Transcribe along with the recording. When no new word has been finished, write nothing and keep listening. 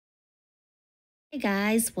Hey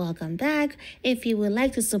guys, welcome back. If you would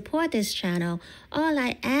like to support this channel, all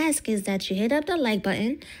I ask is that you hit up the like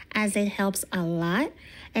button as it helps a lot,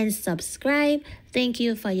 and subscribe. Thank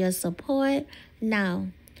you for your support. Now,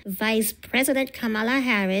 Vice President Kamala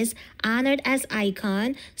Harris honored as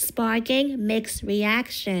icon, sparking mixed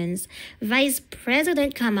reactions. Vice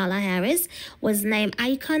President Kamala Harris was named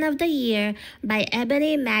Icon of the Year by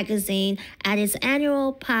Ebony magazine at its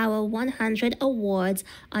annual Power 100 Awards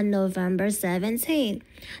on November 17.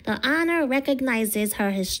 The honor recognizes her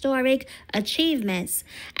historic achievements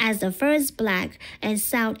as the first Black and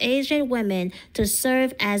South Asian woman to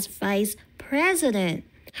serve as Vice President.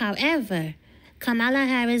 However, Kamala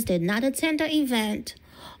Harris did not attend the event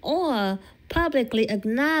or publicly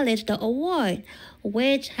acknowledge the award,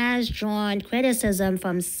 which has drawn criticism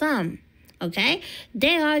from some.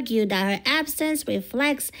 They argue that her absence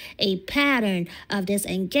reflects a pattern of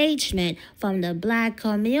disengagement from the Black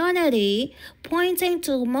community, pointing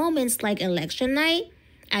to moments like election night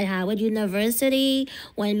at Howard University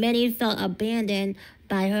when many felt abandoned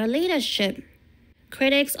by her leadership.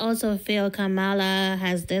 Critics also feel Kamala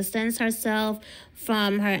has distanced herself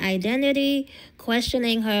from her identity,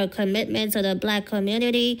 questioning her commitment to the Black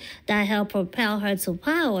community that helped propel her to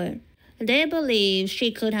power. They believe she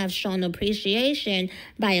could have shown appreciation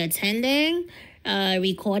by attending,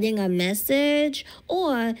 recording a message,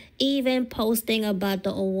 or even posting about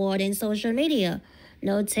the award in social media.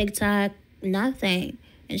 No TikTok, nothing.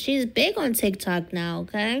 And she's big on TikTok now,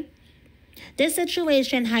 This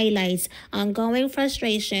situation highlights ongoing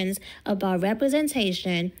frustrations about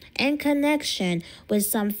representation and connection, with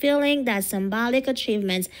some feeling that symbolic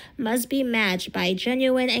achievements must be matched by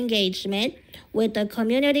genuine engagement with the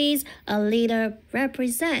communities a leader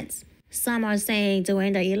represents. Some are saying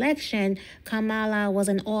during the election, Kamala was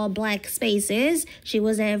in all Black spaces. She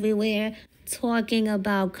was everywhere, talking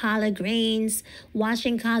about collard greens,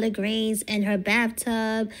 washing collard greens in her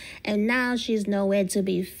bathtub, and now she's nowhere to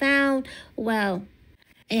be found. Well,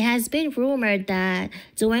 it has been rumored that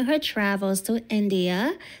during her travels to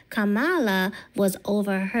India, Kamala was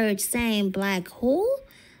overheard saying Black who?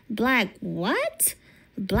 Black what?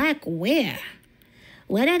 Black where?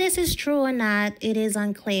 Whether this is true or not, it is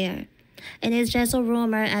unclear, and it's just a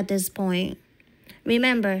rumor at this point.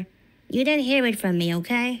 Remember, you didn't hear it from me,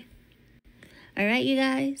 okay? All right, you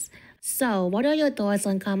guys? So, what are your thoughts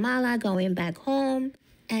on Kamala going back home?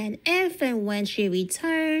 And if and when she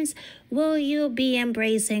returns, will you be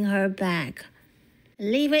embracing her back?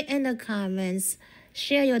 Leave it in the comments.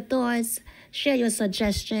 Share your thoughts. Share your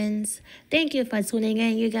suggestions. Thank you for tuning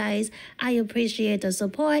in, you guys. I appreciate the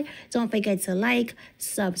support. Don't forget to like,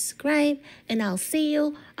 subscribe, and I'll see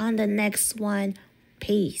you on the next one.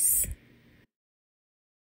 Peace.